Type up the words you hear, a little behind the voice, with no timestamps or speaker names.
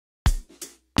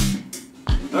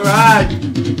Alright.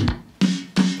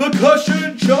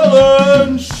 Percussion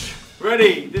challenge.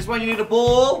 Ready? This one you need a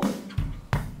ball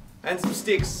and some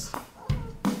sticks.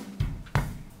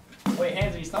 Wait,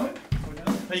 hands on your stomach?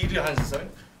 No, you can do your hands on your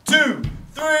stomach. 2,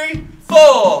 3,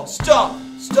 4.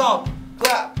 Stomp, stomp,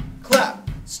 clap, clap,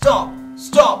 stomp,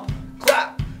 stomp,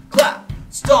 clap, clap,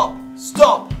 stomp,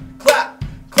 stomp, clap,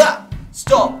 clap,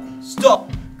 stomp,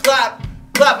 stomp, clap,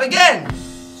 clap again.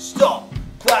 Stomp,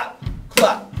 clap,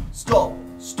 clap, stomp,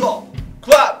 stomp,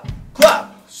 clap,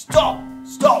 clap, stomp,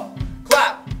 stomp,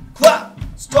 clap, clap,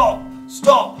 stomp,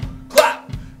 stomp,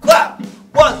 clap, clap.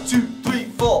 1, 2, 3,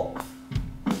 4.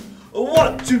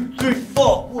 1, 2, 3,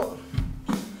 4.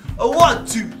 1,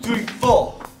 2, 3,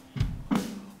 4.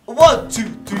 1, 2,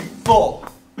 3, 4.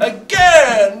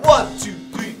 Again. 1, 2,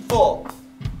 3, 4.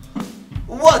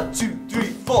 1, 2, 3,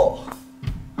 4.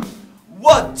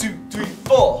 1, 2, 3,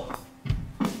 4.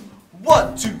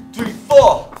 1, 2, 3,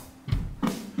 4.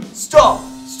 Stop.